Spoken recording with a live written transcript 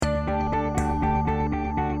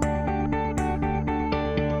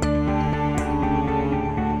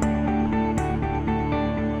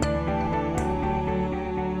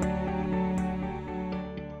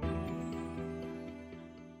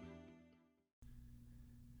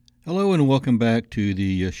Hello and welcome back to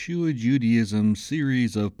the Yeshua Judaism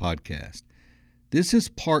series of podcasts. This is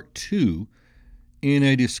part 2 in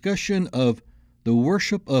a discussion of the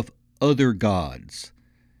worship of other gods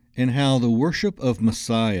and how the worship of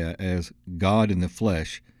Messiah as God in the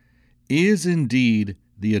flesh is indeed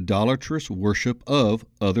the idolatrous worship of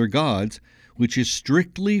other gods, which is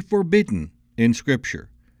strictly forbidden in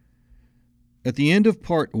Scripture. At the end of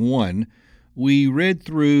part 1, we read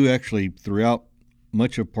throughout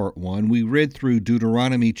much of part 1, we read through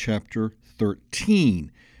Deuteronomy chapter 13,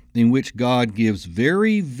 in which God gives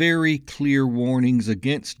very, very clear warnings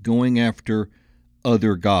against going after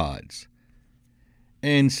other gods.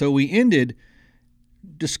 And so we ended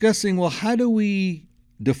discussing, how do we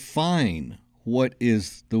define what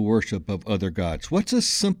is the worship of other gods? What's a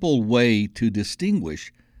simple way to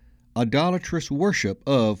distinguish idolatrous worship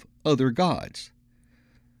of other gods?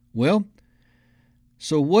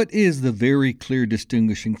 So what is the very clear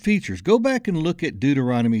distinguishing features? Go back and look at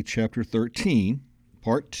Deuteronomy chapter 13,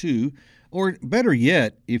 part 2, or better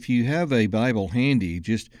yet, if you have a Bible handy,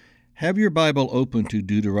 just have your Bible open to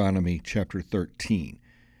Deuteronomy chapter 13.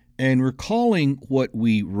 And recalling what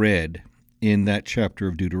we read in that chapter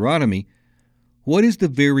of Deuteronomy, what is the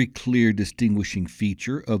very clear distinguishing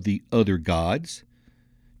feature of the other gods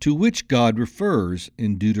to which God refers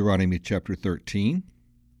in Deuteronomy chapter 13?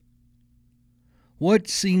 What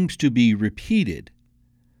seems to be repeated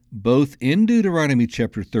both in Deuteronomy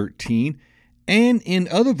chapter 13 and in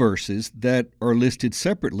other verses that are listed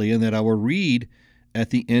separately and that I will read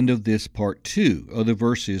at the end of this part 2, other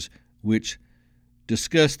verses which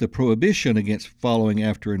discuss the prohibition against following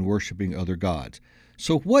after and worshiping other gods.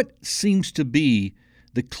 So what seems to be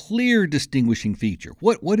the clear distinguishing feature?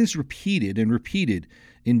 What is repeated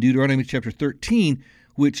in Deuteronomy chapter 13,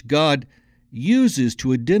 which God uses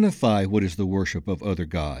to identify what is the worship of other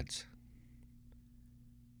gods?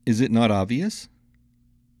 Is it not obvious?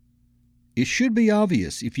 It should be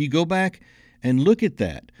obvious if you go back and look at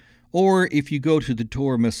that, or if you go to the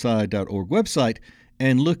TorahMessiah.org website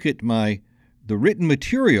and look at the written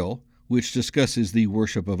material which discusses the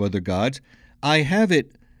worship of other gods. I have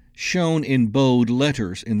it shown in bold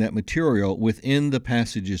letters in that material within the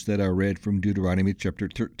passages that I read from Deuteronomy chapter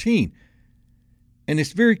 13. And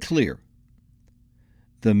it's very clear.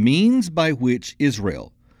 The means by which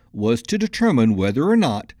Israel was to determine whether or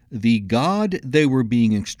not the God they were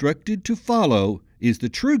being instructed to follow is the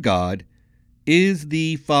true God is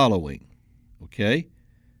the following. Okay?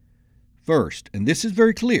 First, and this is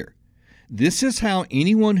very clear, this is how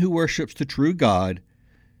anyone who worships the true God,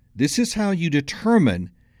 this is how you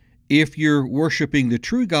determine if you're worshiping the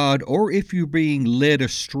true God or if you're being led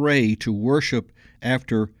astray to worship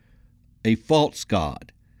after a false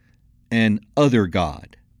God, an other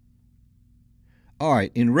God. All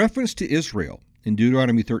right, in reference to Israel in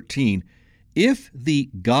Deuteronomy 13, if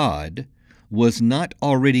the God was not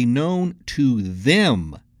already known to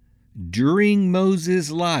them during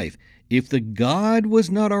Moses' life, if the God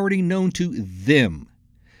was not already known to them,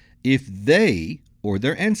 if they or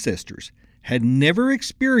their ancestors had never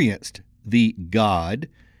experienced the God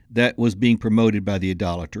that was being promoted by the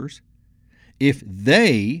idolaters, if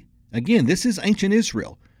they, again, this is ancient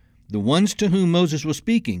Israel, the ones to whom Moses was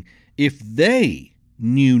speaking, if they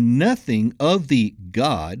knew nothing of the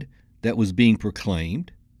God that was being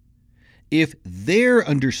proclaimed, if their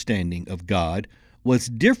understanding of God was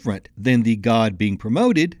different than the God being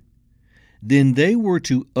promoted, then they were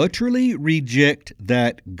to utterly reject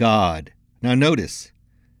that God. Now notice,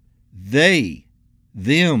 they,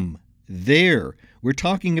 them, their. We're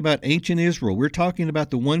talking about ancient Israel. We're talking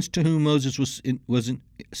about the ones to whom Moses was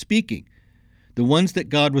speaking, the ones that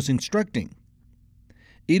God was instructing.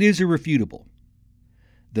 It is irrefutable.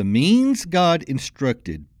 The means God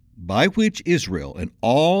instructed by which Israel and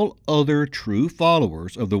all other true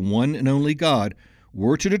followers of the one and only God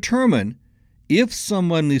were to determine if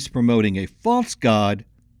someone is promoting a false God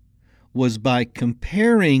was by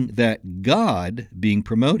comparing that God being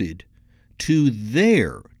promoted to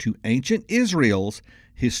ancient Israel's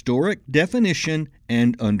historic definition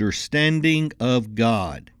and understanding of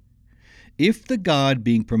God. If the God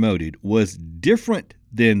being promoted was different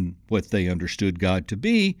than what they understood God to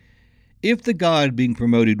be, if the God being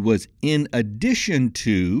promoted was in addition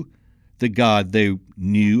to the God they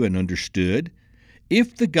knew and understood,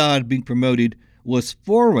 if the God being promoted was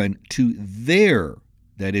foreign to their,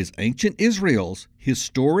 that is, ancient Israel's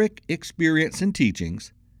historic experience and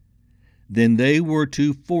teachings, then they were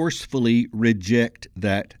to forcefully reject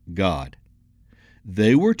that God.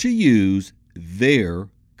 They were to use their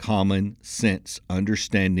common sense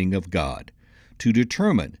understanding of God to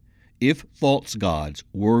determine if false gods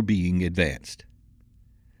were being advanced.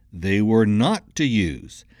 They were not to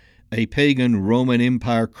use a pagan Roman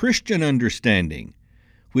Empire Christian understanding,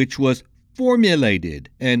 which was formulated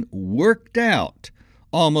and worked out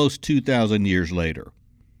almost 2,000 years later.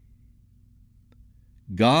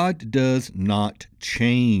 God does not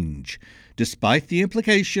change. Despite the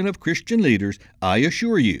implication of Christian leaders, I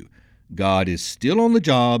assure you, God is still on the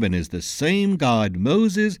job and is the same God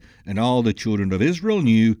Moses and all the children of Israel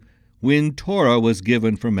knew when Torah was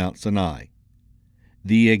given from Mount Sinai.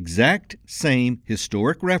 The exact same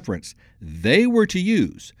historic reference they were to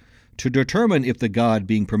use to determine if the God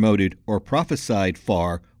being promoted or prophesied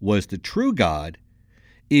for was the true God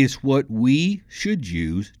is what we should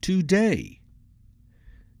use today.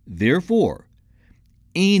 Therefore,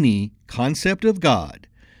 any concept of God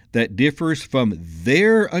that differs from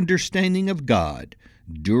their understanding of God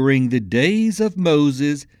during the days of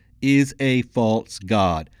Moses is a false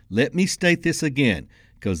god. Let me state this again,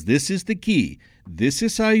 because this is the key. This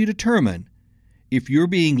is how you determine if you're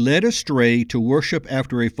being led astray to worship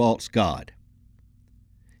after a false god.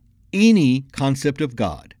 Any concept of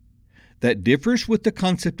God that differs with the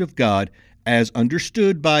concept of God as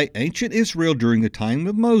understood by ancient Israel during the time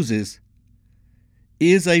of Moses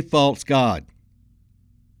is a false god.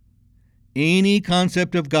 Any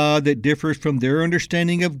concept of God that differs from their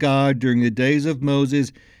understanding of God during the days of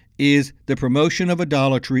Moses is the promotion of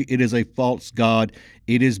idolatry. It is a false god.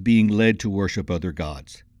 It is being led to worship other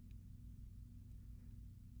gods.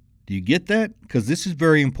 Do you get that? Because this is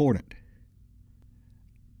very important.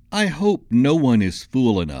 I hope no one is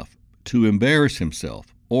fool enough to embarrass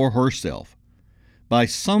himself or herself by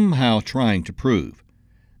somehow trying to prove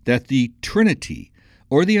that the Trinity,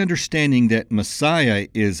 or the understanding that Messiah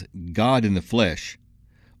is God in the flesh,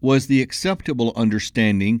 was the acceptable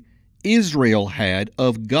understanding Israel had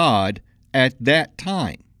of God at that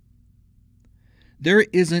time. There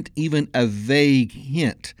isn't even a vague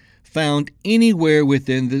hint found anywhere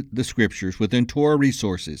within the Scriptures, within Torah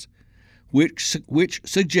resources, which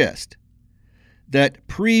suggest that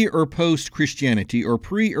pre- or post-Christianity or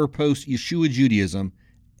pre- or post-Yeshua Judaism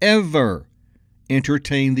ever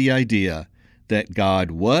entertained the idea that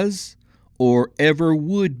God was or ever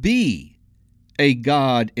would be a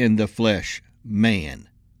God in the flesh man.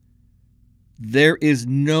 There is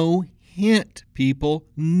no hint, people,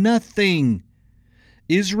 nothing.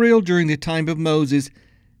 Israel during the time of Moses,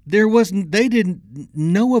 they didn't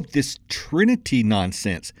know of this Trinity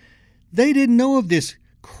nonsense. They didn't know of this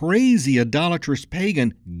crazy, idolatrous,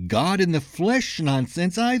 pagan God in the flesh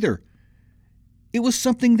nonsense either. It was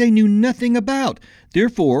something they knew nothing about.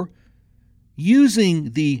 Therefore,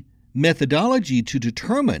 using the methodology to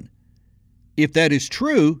determine if that is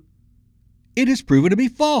true, it is proven to be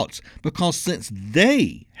false, because since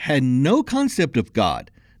they had no concept of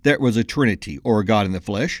God that was a Trinity or a God in the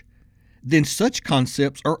flesh, then such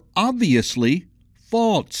concepts are obviously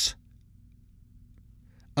false.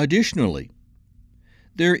 Additionally,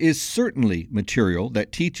 there is certainly material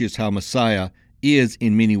that teaches how Messiah is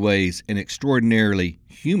in many ways an extraordinarily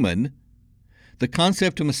human. The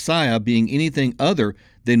concept of Messiah being anything other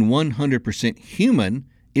than 100% human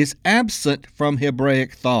is absent from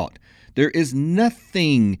Hebraic thought. There is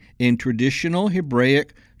nothing in traditional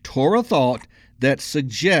Hebraic Torah thought that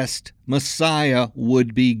suggests Messiah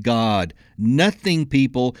would be God. Nothing,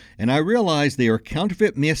 people. And I realize there are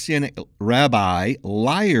counterfeit Messianic rabbi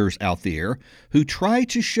liars out there who try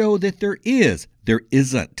to show that there is. There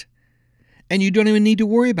isn't. And you don't even need to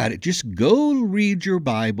worry about it. Just go read your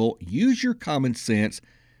Bible, use your common sense.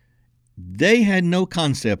 They had no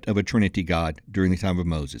concept of a Trinity God during the time of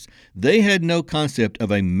Moses. They had no concept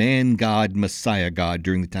of a man-God, Messiah God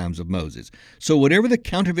during the times of Moses. So whatever the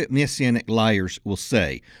counterfeit Messianic liars will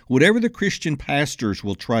say, whatever the Christian pastors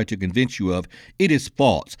will try to convince you of, it is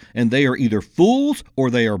false. And they are either fools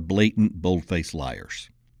or they are blatant, bold-faced liars.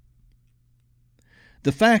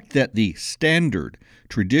 The fact that the standard,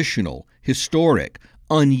 traditional, historic,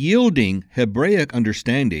 unyielding Hebraic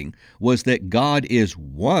understanding was that God is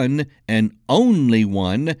one and only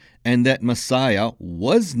one, and that Messiah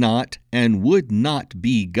was not and would not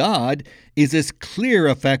be God, is as clear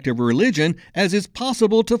a fact of religion as is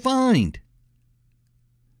possible to find.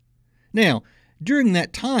 Now, during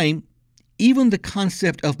that time, even the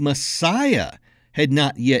concept of Messiah had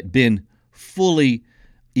not yet been fully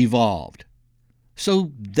evolved.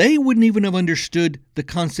 So they wouldn't even have understood the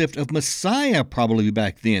concept of Messiah probably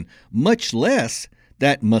back then, much less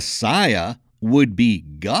that Messiah would be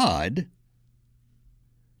God.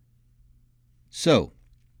 So,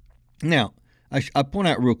 now, I point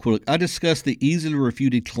out real quick, I discussed the easily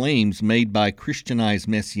refuted claims made by Christianized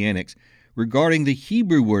Messianics regarding the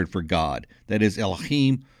Hebrew word for God, that is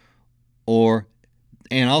Elohim, or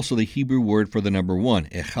and also the Hebrew word for the number one,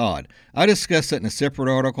 echad. I discussed that in a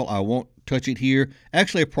separate article. I won't touch it here.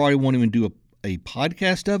 Actually, I probably won't even do a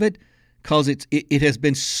podcast of it because it has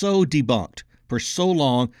been so debunked for so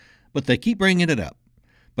long, but they keep bringing it up.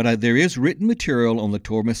 But there is written material on the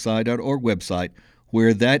TorahMessiah.org website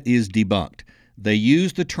where that is debunked. They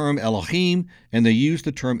use the term Elohim and they use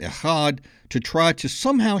the term echad to try to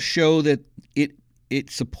somehow show that it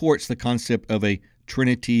supports the concept of a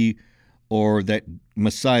Trinity or that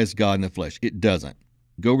Messiah is God in the flesh. It doesn't.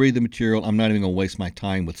 Go read the material. I'm not even going to waste my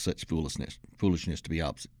time with such foolishness to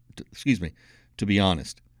be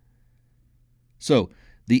honest. So,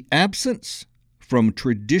 the absence from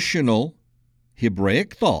traditional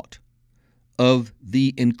Hebraic thought of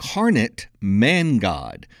the incarnate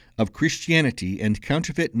man-God of Christianity and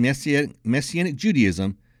counterfeit Messianic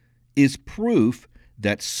Judaism is proof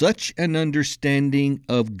that such an understanding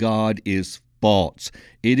of God is false.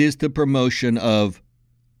 It is the promotion of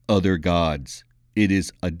other gods. It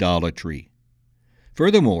is idolatry.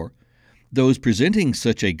 Furthermore, those presenting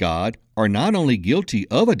such a God are not only guilty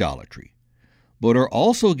of idolatry, but are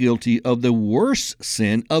also guilty of the worse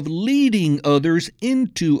sin of leading others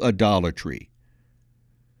into idolatry.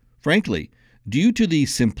 Frankly, due to the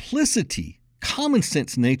simplicity, common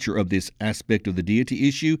sense nature of this aspect of the deity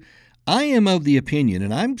issue, I am of the opinion,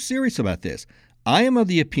 and I'm serious about this, I am of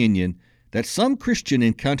the opinion that some Christian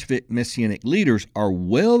and counterfeit Messianic leaders are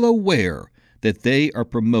well aware that they are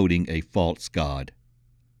promoting a false God.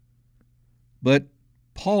 But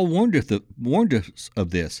Paul warned us of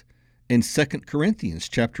this in 2 Corinthians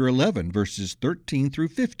chapter 11, verses 13 through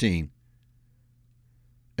 15.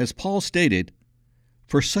 As Paul stated,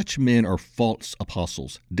 "For such men are false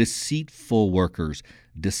apostles, deceitful workers,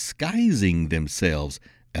 disguising themselves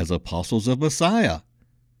as apostles of Messiah.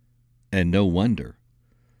 And no wonder,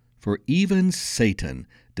 for even Satan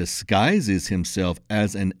disguises himself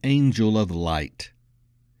as an angel of light.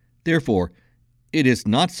 Therefore, it is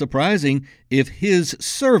not surprising if his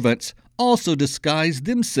servants also disguise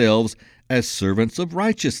themselves as servants of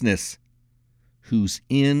righteousness, whose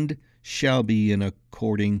end shall be in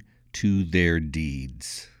according to their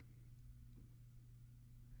deeds."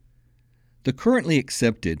 The currently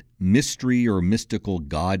accepted mystery or mystical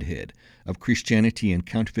Godhead of Christianity and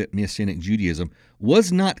counterfeit Messianic Judaism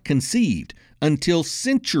was not conceived until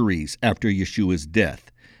centuries after Yeshua's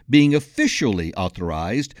death, being officially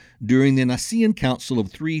authorized during the Nicene Council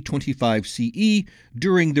of 325 CE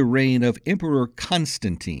during the reign of Emperor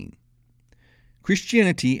Constantine.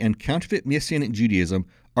 Christianity and counterfeit Messianic Judaism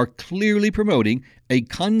are clearly promoting a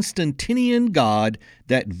Constantinian God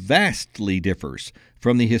that vastly differs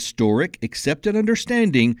from the historic accepted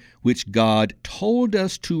understanding which God told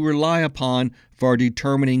us to rely upon for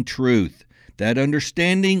determining truth. That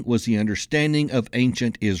understanding was the understanding of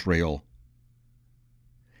ancient Israel.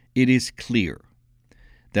 It is clear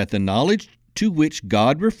that the knowledge to which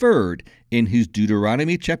God referred in his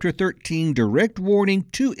Deuteronomy chapter 13 direct warning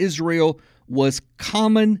to Israel was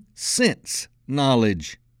common sense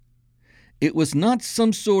knowledge. It was not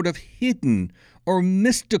some sort of hidden or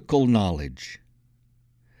mystical knowledge.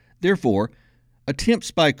 Therefore,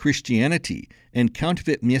 attempts by Christianity and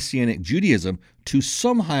counterfeit Messianic Judaism to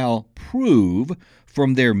somehow prove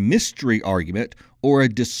from their mystery argument or a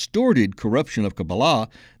distorted corruption of Kabbalah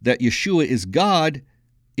that Yeshua is God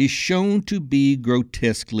is shown to be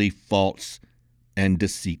grotesquely false and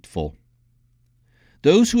deceitful.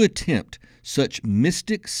 Those who attempt such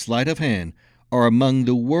mystic sleight of hand are among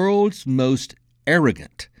the world's most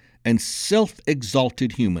arrogant and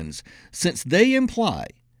self-exalted humans, since they imply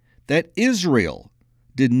that Israel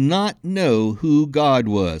did not know who God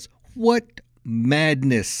was. What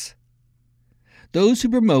madness! Those who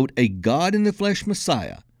promote a God in the flesh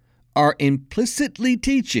Messiah are implicitly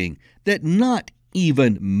teaching that not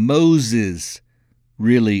even Moses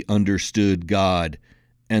really understood God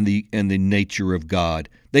and the nature of God.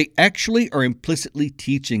 They actually are implicitly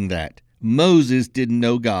teaching that Moses didn't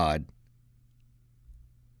know God.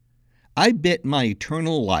 I bet my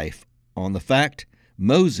eternal life on the fact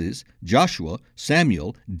Moses, Joshua,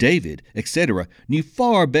 Samuel, David, etc. knew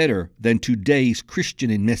far better than today's Christian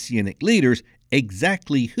and Messianic leaders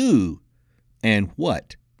exactly who and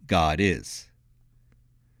what God is,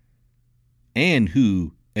 and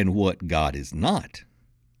who and what God is not.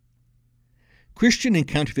 Christian and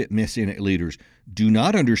counterfeit Messianic leaders do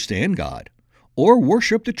not understand God or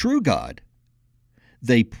worship the true God.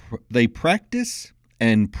 They practice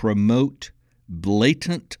and promote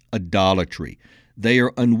blatant idolatry. They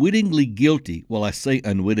are unwittingly guilty. Well, I say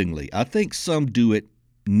unwittingly. I think some do it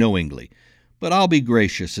knowingly. But I'll be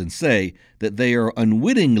gracious and say that they are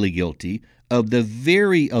unwittingly guilty of the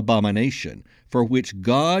very abomination for which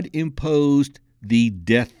God imposed the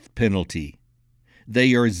death penalty.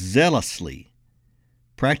 They are zealously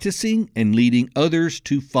practicing and leading others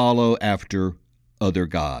to follow after other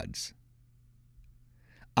gods.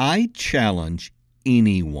 I challenge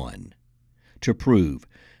anyone to prove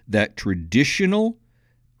that traditional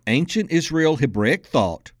ancient Israel Hebraic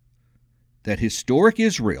thought, that historic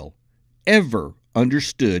Israel ever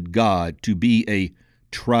understood God to be a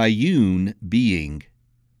triune being,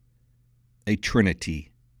 a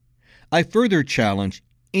trinity. I further challenge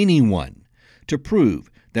anyone to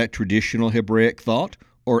prove that traditional Hebraic thought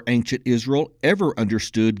or ancient Israel ever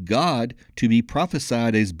understood God to be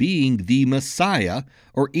prophesied as being the Messiah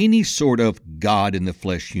or any sort of God in the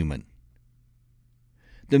flesh human.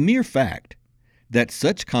 The mere fact that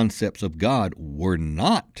such concepts of God were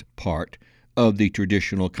not part of the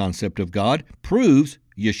traditional concept of God proves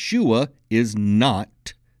Yeshua is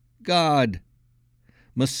not God.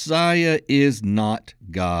 Messiah is not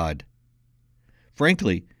God.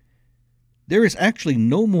 Frankly, there is actually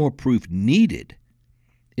no more proof needed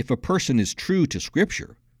if a person is true to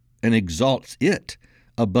Scripture and exalts it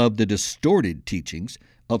above the distorted teachings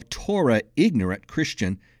of Torah-ignorant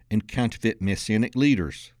Christian and counterfeit Messianic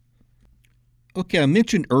leaders. Okay, I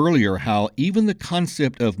mentioned earlier how even the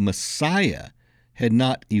concept of Messiah had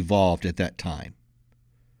not evolved at that time.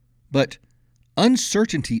 But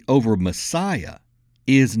uncertainty over Messiah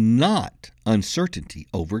is not uncertainty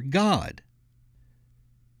over God.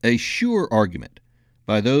 A sure argument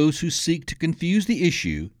by those who seek to confuse the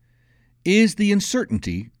issue is the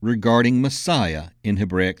uncertainty regarding Messiah in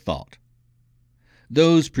Hebraic thought.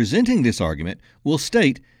 Those presenting this argument will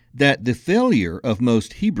state that the failure of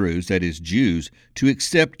most Hebrews, that is Jews, to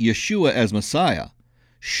accept Yeshua as Messiah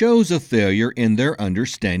shows a failure in their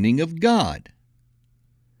understanding of God.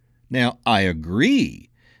 Now, I agree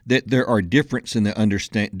that there are differences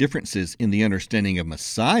in the understanding of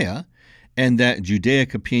Messiah, and that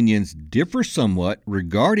Judaic opinions differ somewhat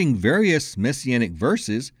regarding various Messianic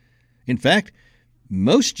verses. In fact,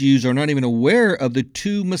 most Jews are not even aware of the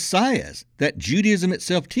two Messiahs that Judaism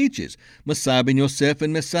itself teaches, Messiah ben Yosef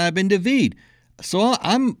and Messiah ben David. So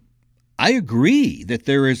I agree that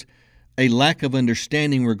there is a lack of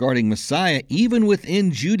understanding regarding Messiah even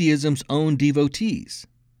within Judaism's own devotees.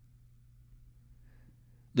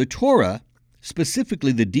 The Torah,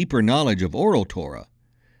 specifically the deeper knowledge of oral Torah,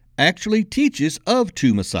 actually teaches of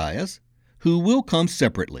two Messiahs who will come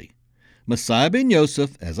separately, Messiah ben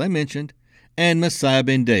Yosef, as I mentioned, and Messiah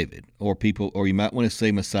ben David, or you might want to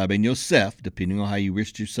say Messiah ben Yosef, depending on how you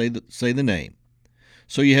wish to say the name.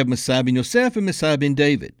 So you have Messiah ben Yosef and Messiah ben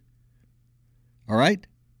David. All right?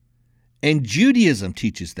 And Judaism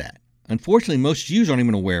teaches that. Unfortunately, most Jews aren't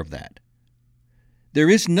even aware of that. There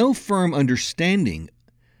is no firm understanding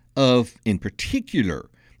of, in particular,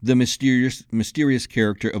 the mysterious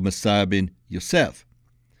character of Messiah ben Yosef,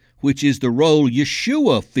 which is the role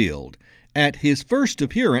Yeshua filled at his first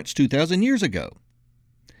appearance 2,000 years ago.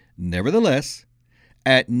 Nevertheless,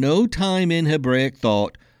 at no time in Hebraic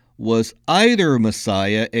thought was either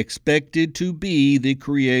Messiah expected to be the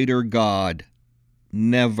Creator God.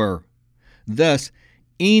 Never. Thus,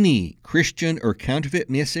 any Christian or counterfeit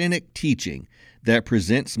Messianic teaching that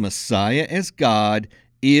presents Messiah as God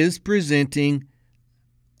is presenting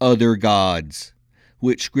other gods,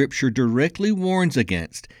 which Scripture directly warns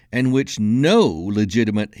against and which no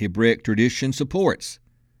legitimate Hebraic tradition supports,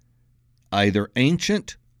 either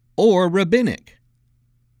ancient or rabbinic.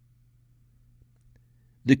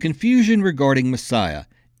 The confusion regarding Messiah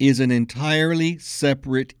is an entirely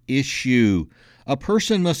separate issue. A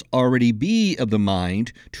person must already be of the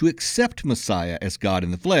mind to accept Messiah as God in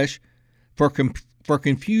the flesh for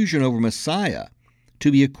confusion over Messiah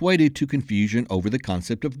to be equated to confusion over the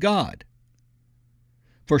concept of God.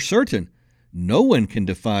 For certain, no one can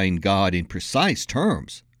define God in precise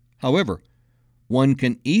terms. However, one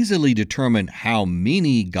can easily determine how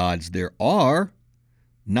many gods there are,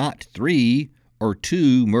 not 3 or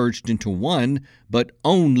 2 merged into one, but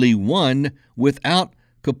only one without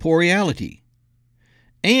corporeality,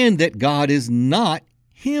 and that God is not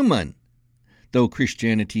human, though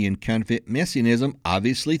Christianity and counterfeit Messianism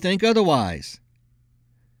obviously think otherwise.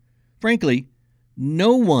 Frankly,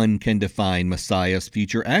 no one can define Messiah's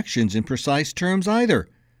future actions in precise terms either,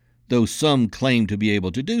 though some claim to be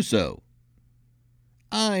able to do so.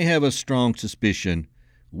 I have a strong suspicion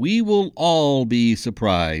we will all be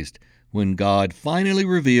surprised when God finally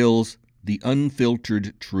reveals the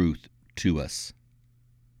unfiltered truth to us.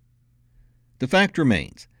 The fact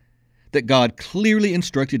remains that God clearly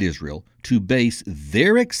instructed Israel to base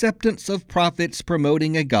their acceptance of prophets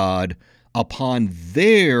promoting a God upon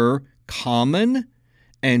their common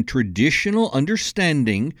and traditional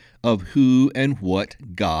understanding of who and what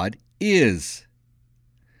God is.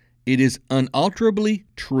 It is unalterably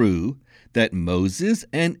true that Moses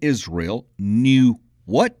and Israel knew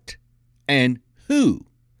what and who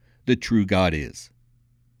the true God is.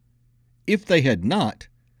 If they had not,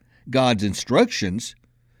 God's instructions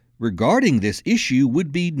regarding this issue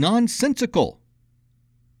would be nonsensical.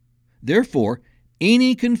 Therefore,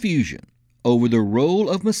 any confusion over the role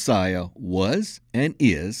of Messiah was and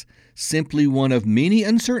is simply one of many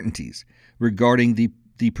uncertainties regarding the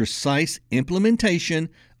precise implementation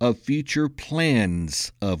of future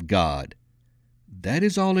plans of God. That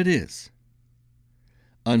is all it is.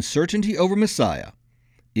 Uncertainty over Messiah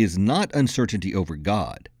is not uncertainty over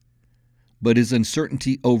God, but is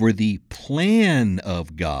uncertainty over the plan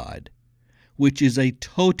of God, which is a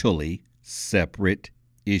totally separate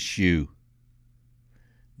issue.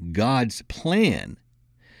 God's plan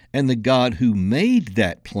and the God who made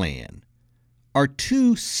that plan are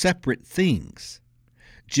two separate things,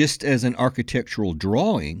 just as an architectural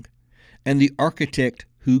drawing and the architect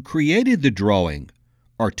who created the drawing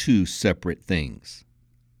are two separate things.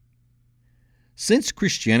 Since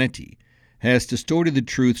Christianity has distorted the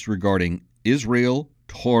truths regarding Israel,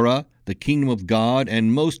 Torah, the kingdom of God,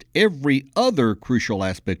 and most every other crucial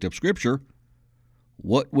aspect of Scripture,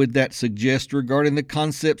 what would that suggest regarding the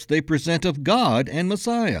concepts they present of God and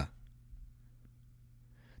Messiah?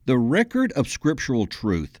 The record of scriptural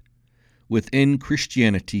truth within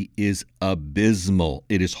Christianity is abysmal.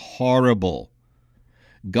 It is horrible.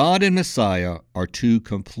 God and Messiah are two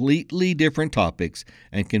completely different topics,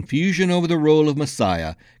 and confusion over the role of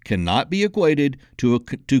Messiah cannot be equated to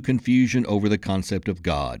confusion over the concept of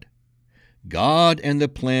God. God and the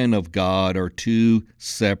plan of God are two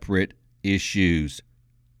separate issues.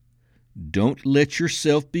 Don't let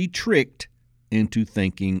yourself be tricked into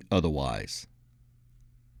thinking otherwise.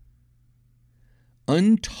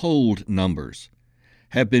 Untold numbers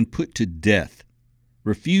have been put to death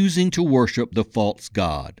refusing to worship the false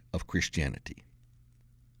God of Christianity.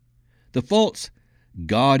 The false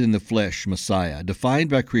God in the flesh Messiah defined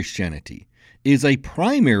by Christianity is a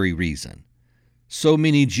primary reason so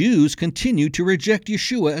many Jews continue to reject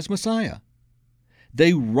Yeshua as Messiah.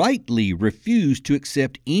 They rightly refuse to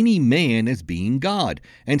accept any man as being God,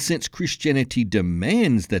 and since Christianity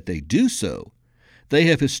demands that they do so, they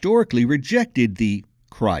have historically rejected the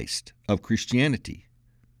Christ of Christianity.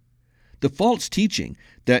 The false teaching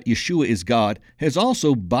that Yeshua is God has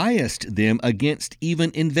also biased them against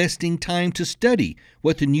even investing time to study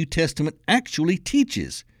what the New Testament actually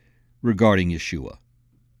teaches regarding Yeshua.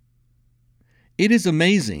 It is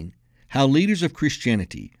amazing how leaders of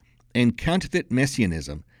Christianity and counterfeit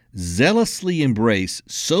messianism zealously embrace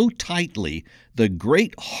so tightly the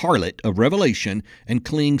great harlot of Revelation and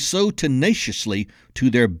cling so tenaciously to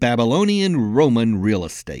their Babylonian Roman real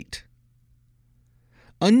estate.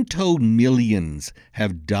 Untold millions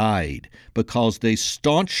have died because they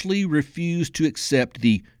staunchly refuse to accept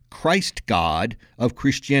the Christ God of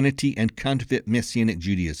Christianity and counterfeit Messianic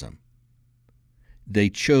Judaism. They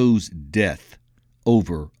chose death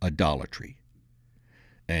over idolatry.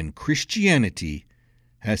 And Christianity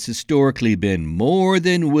has historically been more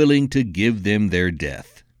than willing to give them their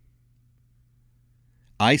death.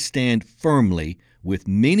 I stand firmly with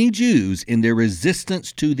many Jews in their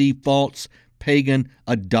resistance to the false, pagan,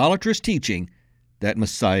 idolatrous teaching that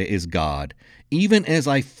Messiah is God, even as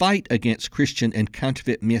I fight against Christian and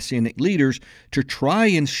counterfeit Messianic leaders to try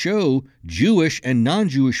and show Jewish and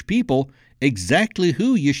non-Jewish people exactly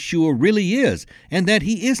who Yeshua really is, and that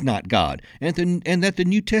he is not God, and that the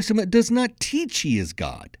New Testament does not teach he is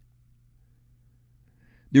God.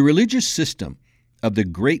 The religious system of the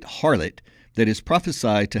great harlot that is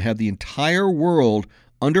prophesied to have the entire world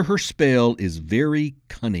under her spell is very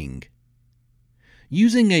cunning.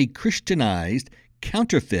 Using a Christianized,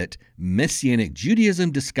 counterfeit Messianic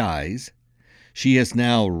Judaism disguise, she has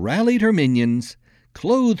now rallied her minions,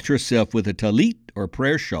 clothed herself with a talit or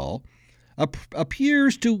prayer shawl,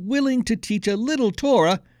 appears to willing to teach a little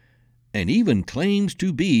Torah, and even claims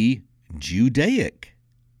to be Judaic.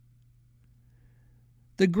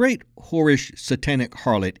 The great whorish satanic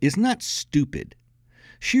harlot is not stupid.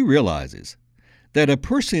 She realizes that a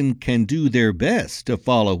person can do their best to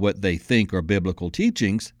follow what they think are biblical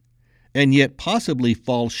teachings, and yet possibly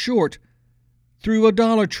fall short through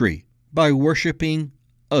idolatry by worshiping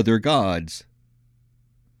other gods.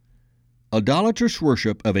 Idolatrous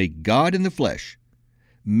worship of a God in the flesh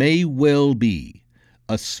may well be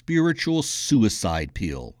a spiritual suicide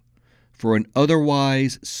pill for an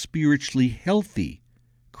otherwise spiritually healthy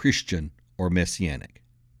Christian or Messianic.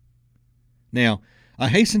 Now, I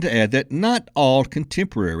hasten to add that not all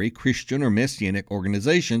contemporary Christian or Messianic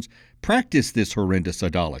organizations practice this horrendous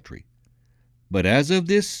idolatry. But as of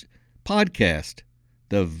this podcast,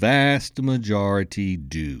 the vast majority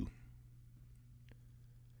do.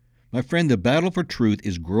 My friend, the battle for truth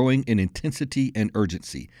is growing in intensity and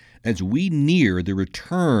urgency as we near the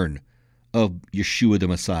return of Yeshua the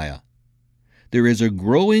Messiah. There is a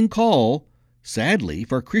growing call, sadly,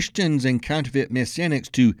 for Christians and counterfeit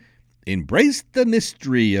Messianics to embrace the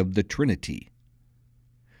mystery of the Trinity.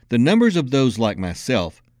 The numbers of those like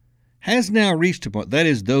myself has now reached a point, that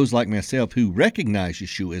is, those like myself who recognize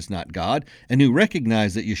Yeshua is not God and who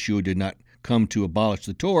recognize that Yeshua did not come to abolish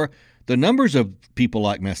the Torah. The numbers of people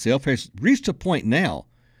like myself has reached a point now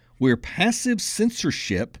where passive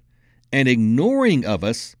censorship and ignoring of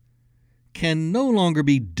us can no longer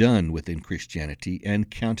be done within Christianity and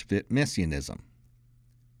counterfeit messianism.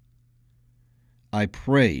 I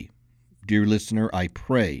pray, dear listener, I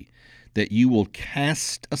pray that you will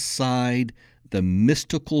cast aside the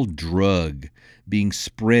mystical drug being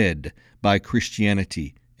spread by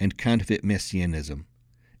Christianity and counterfeit messianism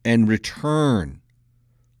and return,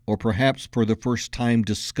 or perhaps for the first time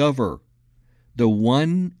discover, the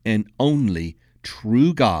one and only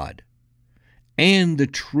true God and the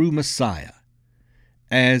true Messiah,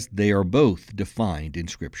 as they are both defined in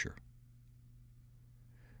Scripture.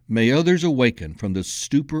 May others awaken from the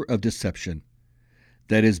stupor of deception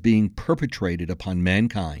that is being perpetrated upon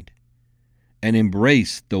mankind and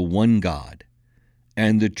embrace the one God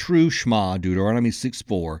and the true Shema, Deuteronomy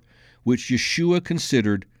 6:4, which Yeshua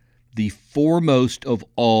considered the foremost of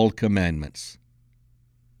all commandments.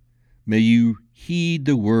 May you heed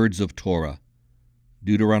the words of Torah,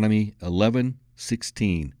 Deuteronomy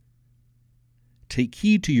 11:16. Take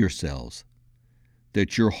heed to yourselves,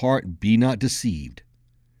 that your heart be not deceived,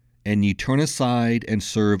 and ye turn aside and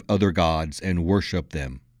serve other gods and worship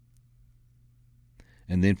them.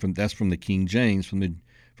 And then that's from the King James, from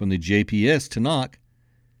the JPS Tanakh.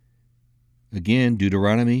 Again,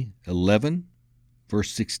 Deuteronomy 11,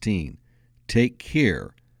 verse 16. Take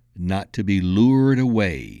care not to be lured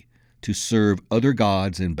away to serve other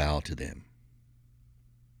gods and bow to them.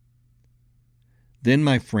 Then,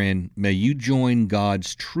 my friend, may you join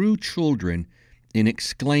God's true children in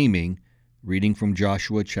exclaiming, reading from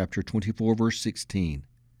Joshua chapter 24, verse 16.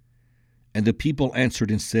 And the people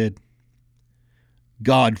answered and said,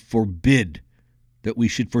 God forbid that we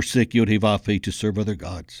should forsake Yod-Heh-Vav-Heh to serve other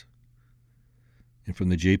gods. And from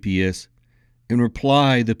the JPS, in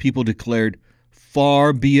reply, the people declared,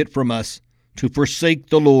 far be it from us to forsake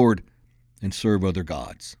the Lord and serve other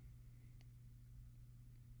gods.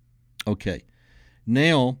 Okay,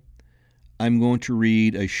 now I'm going to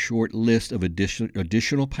read a short list of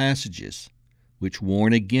additional passages which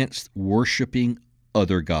warn against worshiping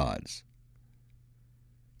other gods.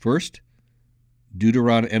 First,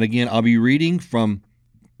 Deuteronomy, and again, I'll be reading from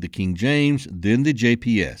the King James, then the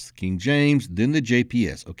JPS. King James, then the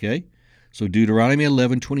JPS, okay? So Deuteronomy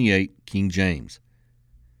 11:28, King James.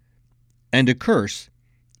 And a curse,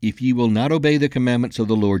 if ye will not obey the commandments of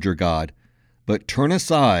the Lord your God, but turn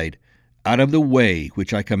aside out of the way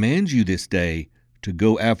which I command you this day to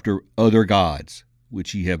go after other gods,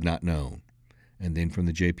 which ye have not known. And then from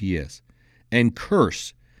the JPS. And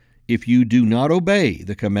curse, if you do not obey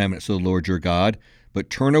the commandments of the Lord your God, but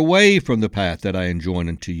turn away from the path that I enjoin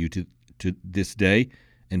unto you to this day,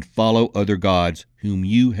 and follow other gods whom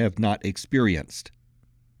you have not experienced.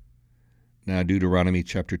 Now Deuteronomy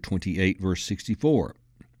chapter 28, verse 64,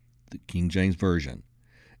 the King James Version.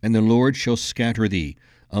 And the Lord shall scatter thee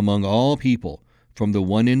among all people, from the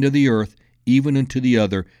one end of the earth even unto the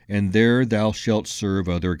other, and there thou shalt serve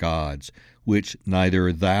other gods, which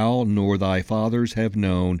neither thou nor thy fathers have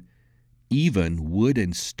known, even wood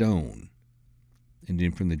and stone. And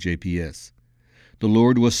then from the JPS. The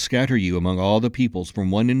Lord will scatter you among all the peoples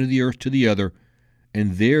from one end of the earth to the other,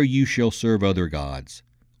 and there you shall serve other gods,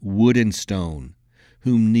 wood and stone,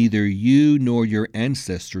 whom neither you nor your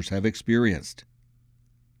ancestors have experienced.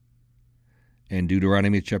 And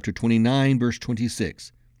Deuteronomy chapter 29, verse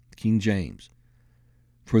 26, King James.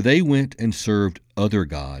 For they went and served other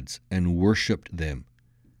gods and worshipped them,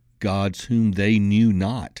 gods whom they knew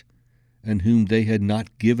not, and whom they had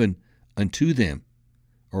not given unto them,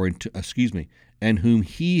 and whom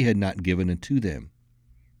he had not given unto them.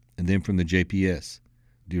 And then from the JPS,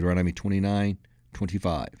 Deuteronomy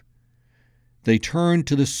 29:25. They turned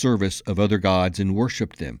to the service of other gods and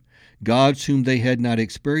worshipped them, gods whom they had not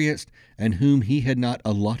experienced and whom he had not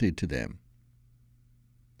allotted to them.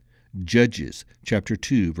 Judges chapter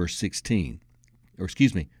 2, verse 17,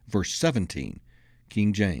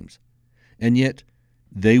 King James. And yet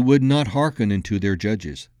They would not hearken unto their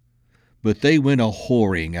judges, but they went a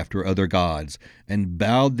whoring after other gods, and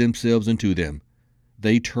bowed themselves unto them.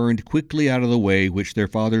 They turned quickly out of the way which their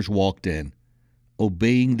fathers walked in,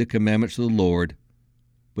 obeying the commandments of the Lord,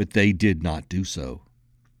 but they did not do so.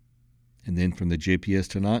 And then from the JPS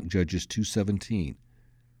Tanakh, Judges 2:17.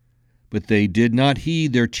 But they did not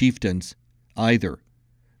heed their chieftains either.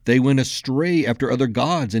 They went astray after other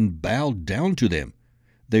gods and bowed down to them.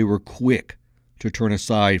 They were quick to turn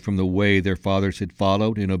aside from the way their fathers had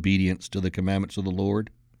followed in obedience to the commandments of the Lord.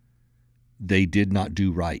 They did not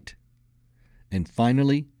do right. And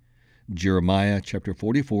finally, Jeremiah chapter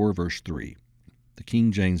 44, verse 3, the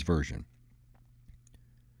King James Version.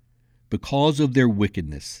 Because of their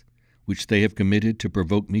wickedness, which they have committed to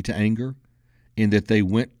provoke me to anger, in that they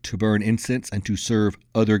went to burn incense and to serve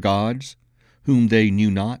other gods, whom they knew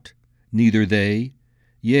not, neither they,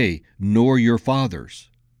 yea, nor your fathers.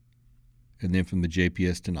 And then from the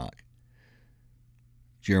JPS Tanakh,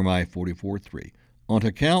 Jeremiah 44:3.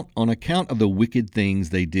 On account of the wicked things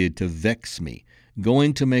they did to vex me,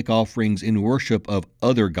 going to make offerings in worship of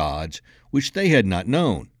other gods, which they had not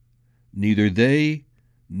known, neither they,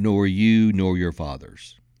 nor you, nor your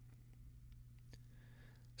fathers.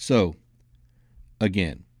 So,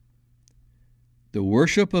 again, the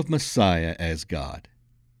worship of Messiah as God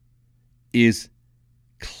is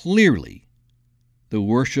clearly the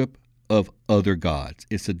worship of other gods.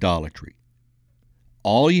 It's idolatry.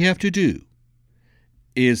 All you have to do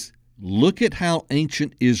is look at how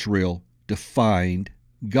ancient Israel defined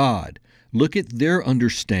God. Look at their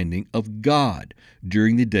understanding of God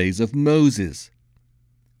during the days of Moses.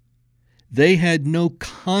 They had no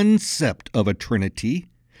concept of a Trinity.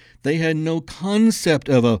 They had no concept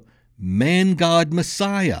of a man-God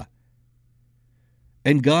Messiah.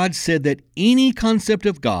 And God said that any concept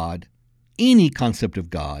of God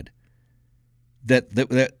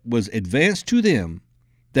that was advanced to them,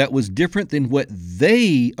 that was different than what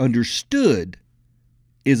they understood,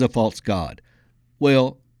 is a false god.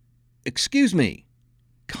 Well, excuse me.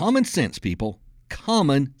 Common sense, people.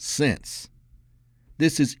 Common sense.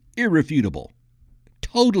 This is irrefutable.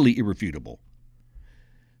 Totally irrefutable.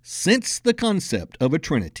 Since the concept of a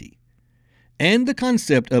Trinity and the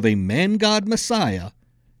concept of a man-God Messiah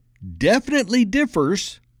definitely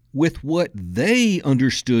differs with what they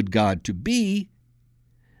understood God to be,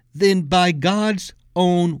 then by God's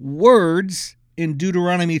own words in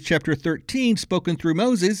Deuteronomy chapter 13, spoken through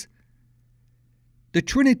Moses, the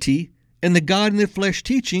Trinity and the God in the flesh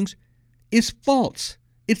teachings is false.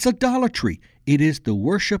 It's idolatry. It is the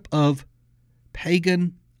worship of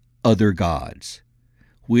pagan other gods,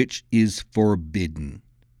 which is forbidden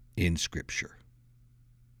in Scripture.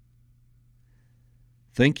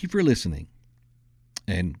 Thank you for listening,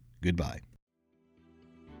 and goodbye.